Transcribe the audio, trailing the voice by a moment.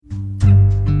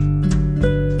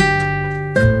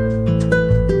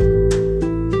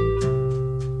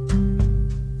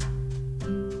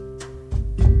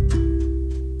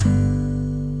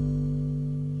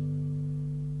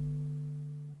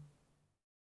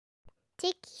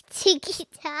Tiki tiki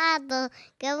taddle,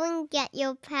 go and get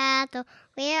your paddle.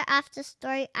 We're off to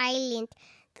Story Island.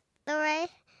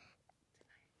 Tonight's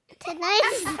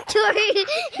story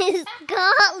is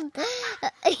called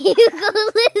Hugo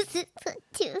Loses a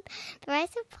Tooth.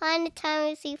 Once upon a time,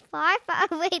 we see far, far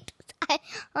away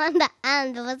on the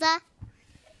end. Was that?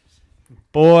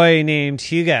 Boy named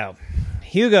Hugo.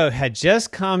 Hugo had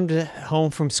just come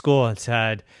home from school and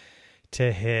said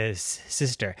to his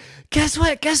sister, "Guess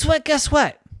what? Guess what? Guess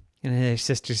what?" And his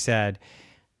sister said,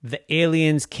 "The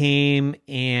aliens came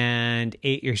and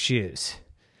ate your shoes."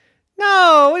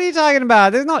 "No, what are you talking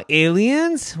about? There's no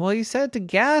aliens." "Well, you said to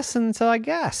guess, and so I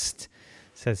guessed,"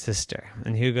 said sister.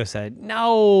 And Hugo said,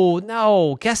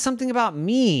 No, guess something about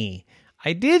me.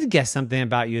 I did guess something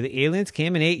about you. The aliens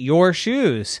came and ate your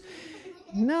shoes."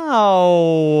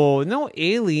 No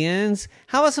aliens.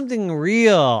 How about something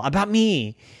real about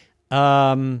me?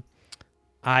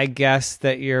 I guess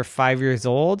that you're 5 years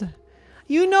old."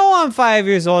 "You know I'm 5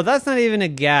 years old. That's not even a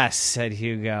guess," said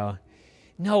Hugo.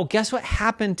 "No, guess what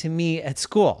happened to me at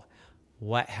school."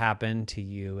 "What happened to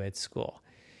you at school?"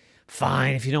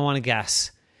 "Fine, if you don't want to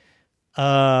guess."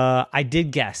 I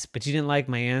did guess, but you didn't like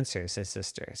my answer," said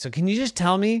sister. "So can you just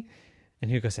tell me?" And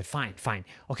Hugo said, Fine.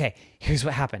 Okay, here's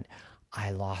what happened.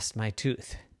 I lost my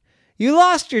tooth." "You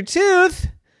lost your tooth?"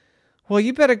 "Well,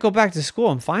 you better go back to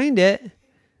school and find it."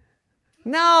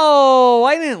 "No,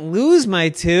 I didn't lose my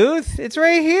tooth. It's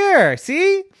right here.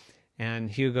 See?" And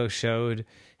Hugo showed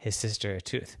his sister a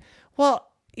tooth.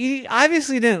 "Well, you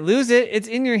obviously didn't lose it. It's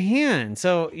in your hand.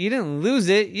 So you didn't lose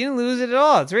it. You didn't lose it at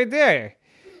all. It's right there."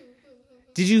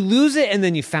 "Did you lose it and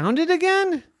then you found it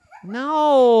again?"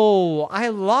 "No, I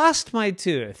lost my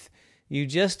tooth." "You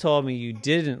just told me you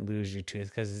didn't lose your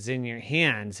tooth because it's in your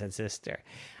hand," said sister.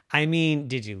 "I mean,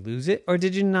 did you lose it or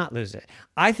did you not lose it?"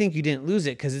 "I think you didn't lose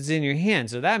it because it's in your hand,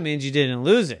 so that means you didn't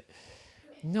lose it."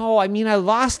 "No, I mean I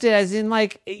lost it as in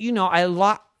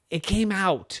it came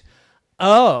out."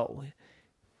 "Oh,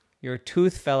 your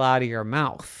tooth fell out of your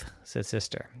mouth," said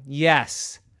sister.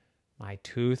 "Yes, my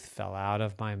tooth fell out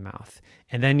of my mouth.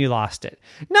 And then you lost it."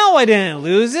 "No, I didn't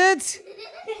lose it."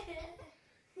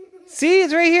 "See,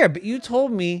 it's right here. But you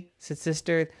told me," said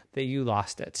sister, "that you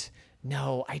lost it."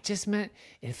 "No, I just meant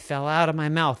it fell out of my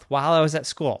mouth while I was at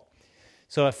school."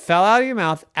 "So it fell out of your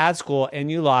mouth at school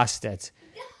and you lost it.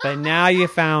 But now you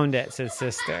found it," said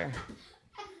sister.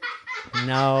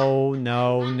 No.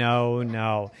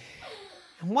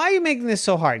 "Why are you making this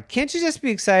so hard? Can't you just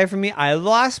be excited for me?" "I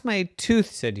lost my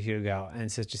tooth," said Hugo.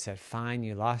 And sister said, "Fine,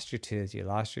 you lost your tooth,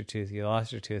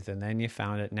 and then you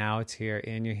found it. Now it's here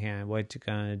in your hand. What you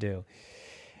gonna do?"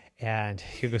 And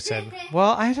Hugo said,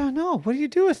 "Well, I don't know. What do you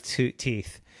do with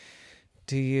teeth?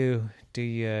 Do you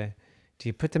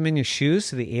put them in your shoes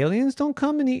so the aliens don't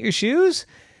come and eat your shoes?"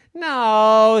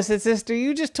 "No," said sister.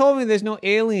 "You just told me there's no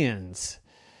aliens."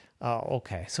 "Oh,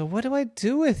 okay. So what do I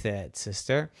do with it,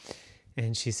 sister?"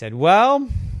 And she said, "Well,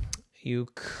 you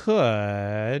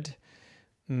could,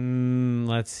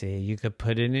 let's see, you could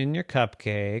put it in your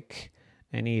cupcake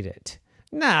and eat it."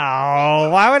 "No,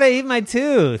 why would I eat my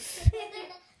tooth?"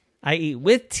 "I eat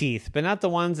with teeth, but not the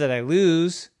ones that I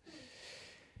lose."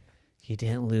 "You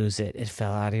didn't lose it. It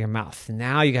fell out of your mouth.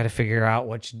 Now you got to figure out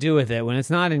what you do with it when it's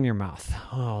not in your mouth."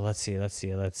 "Oh, let's see.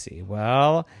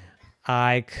 Well,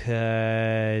 I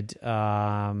could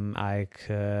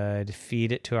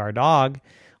feed it to our dog."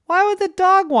 "Why would the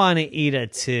dog want to eat a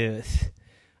tooth?"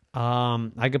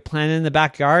 "I could plant it in the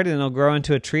backyard and it'll grow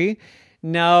into a tree."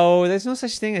 "No, there's no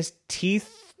such thing as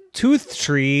tooth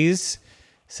trees,"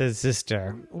 said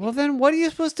sister. "Well, then what are you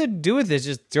supposed to do with it?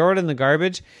 Just throw it in the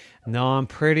garbage?" "No, I'm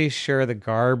pretty sure the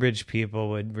garbage people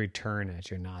would return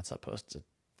it. You're not supposed to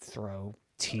throw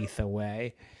teeth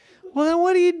away." "Well, then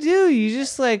what do? You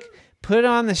just put it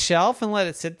on the shelf and let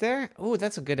it sit there?" "Oh,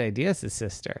 that's a good idea," said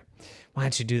sister. "Why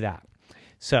don't you do that?"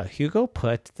 So Hugo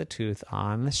put the tooth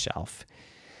on the shelf.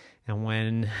 And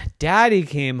when Daddy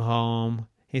came home,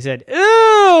 he said,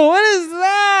 "Ooh, what is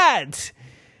that?"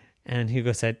 And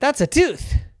Hugo said, "That's a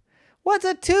tooth." "What's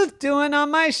a tooth doing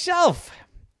on my shelf?"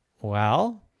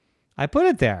 "Well, I put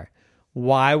it there."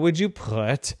 "Why would you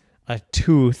put a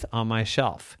tooth on my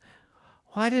shelf?"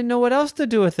 "Well, I didn't know what else to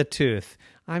do with a tooth.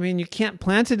 I mean, you can't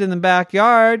plant it in the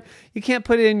backyard. You can't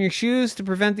put it in your shoes to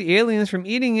prevent the aliens from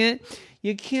eating it.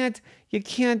 You can't.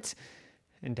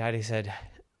 And Daddy said,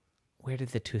 "Where did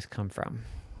the tooth come from?"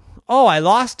 "Oh, I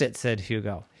lost it," said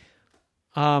Hugo.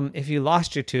 If you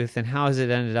lost your tooth, then how has it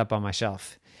ended up on my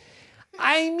shelf?"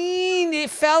 "I mean, it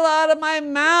fell out of my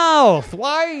mouth.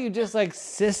 Why are you just like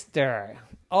sister?"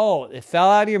 "Oh, it fell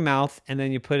out of your mouth and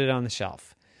then you put it on the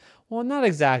shelf." Well, not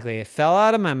exactly. It fell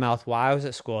out of my mouth while I was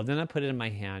at school. Then I put it in my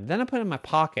hand. Then I put it in my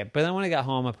pocket. But then when I got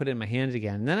home, I put it in my hand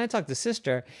again. And then I talked to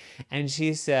sister, and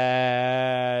she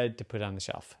said to put it on the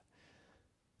shelf.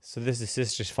 So this is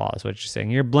sister's fault, is what you're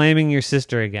saying. You're blaming your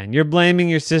sister again. You're blaming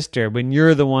your sister when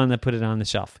you're the one that put it on the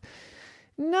shelf.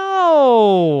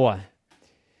 No.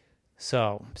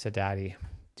 So, said Daddy,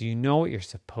 do you know what you're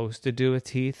supposed to do with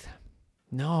teeth?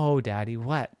 No, Daddy,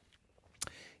 what?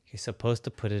 You're supposed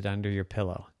to put it under your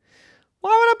pillow. Why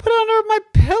would I put it under my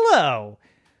pillow?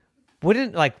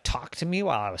 Wouldn't it talk to me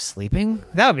while I was sleeping?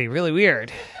 That would be really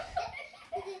weird.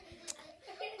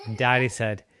 And Daddy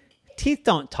said, teeth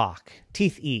don't talk.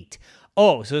 Teeth eat.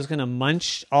 Oh, so it's going to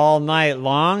munch all night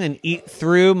long and eat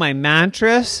through my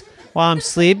mattress while I'm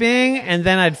sleeping, and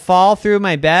then I'd fall through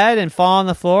my bed and fall on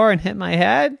the floor and hit my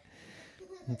head?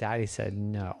 And Daddy said,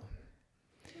 no.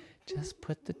 Just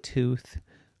put the tooth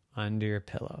under your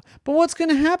pillow. But what's going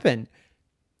to happen?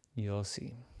 You'll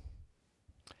see.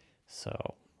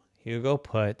 So Hugo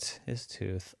put his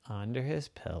tooth under his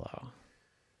pillow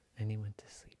and he went to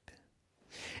sleep.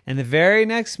 And the very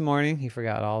next morning, he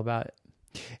forgot all about it.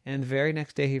 And the very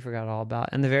next day, he forgot all about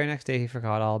it. And the very next day, he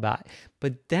forgot all about it.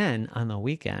 But then on the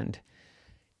weekend,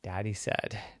 Daddy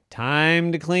said,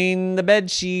 time to clean the bed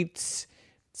sheets.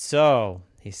 So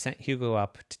he sent Hugo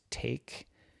up to take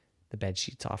the bed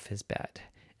sheets off his bed.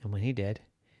 And when he did,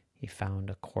 he found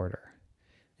a quarter.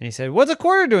 And he said, what's a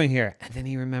quarter doing here? And then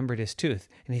he remembered his tooth.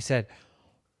 And he said,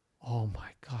 oh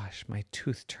my gosh, my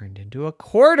tooth turned into a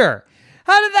quarter.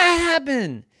 How did that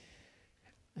happen?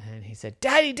 And he said,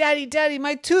 Daddy, Daddy, Daddy,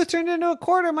 my tooth turned into a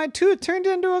quarter. My tooth turned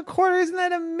into a quarter. Isn't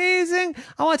that amazing?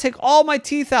 I want to take all my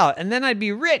teeth out and then I'd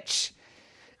be rich.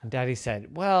 And Daddy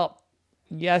said, well,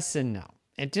 yes and no.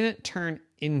 It didn't turn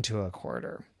into a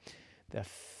quarter. The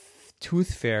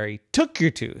tooth fairy took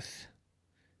your tooth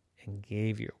and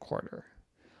gave you a quarter.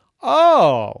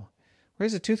 Oh,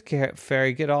 where's the tooth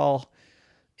fairy get all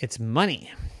its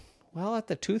money? Well, at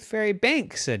the tooth fairy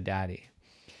bank, said Daddy.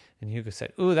 And Hugo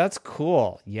said, ooh, that's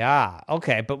cool. Yeah,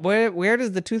 okay, but where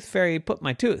does the tooth fairy put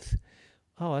my tooth?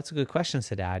 Oh, that's a good question,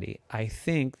 said Daddy. I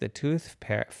think the tooth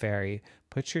fairy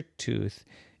puts your tooth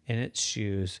in its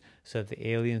shoes so the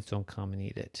aliens don't come and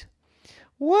eat it.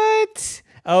 What?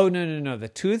 Oh, no. The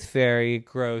tooth fairy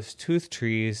grows tooth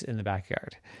trees in the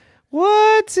backyard.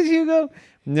 What? Said Hugo.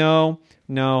 No.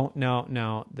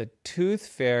 The tooth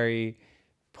fairy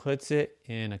puts it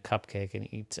in a cupcake and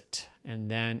eats it, and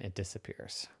then it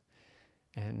disappears.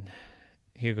 And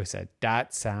Hugo said,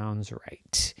 that sounds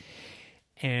right.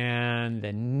 And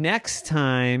the next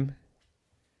time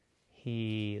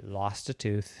he lost a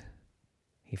tooth,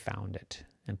 he found it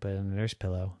and put it under his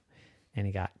pillow, and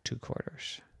he got 2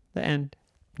 quarters. The end.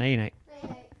 Night-night.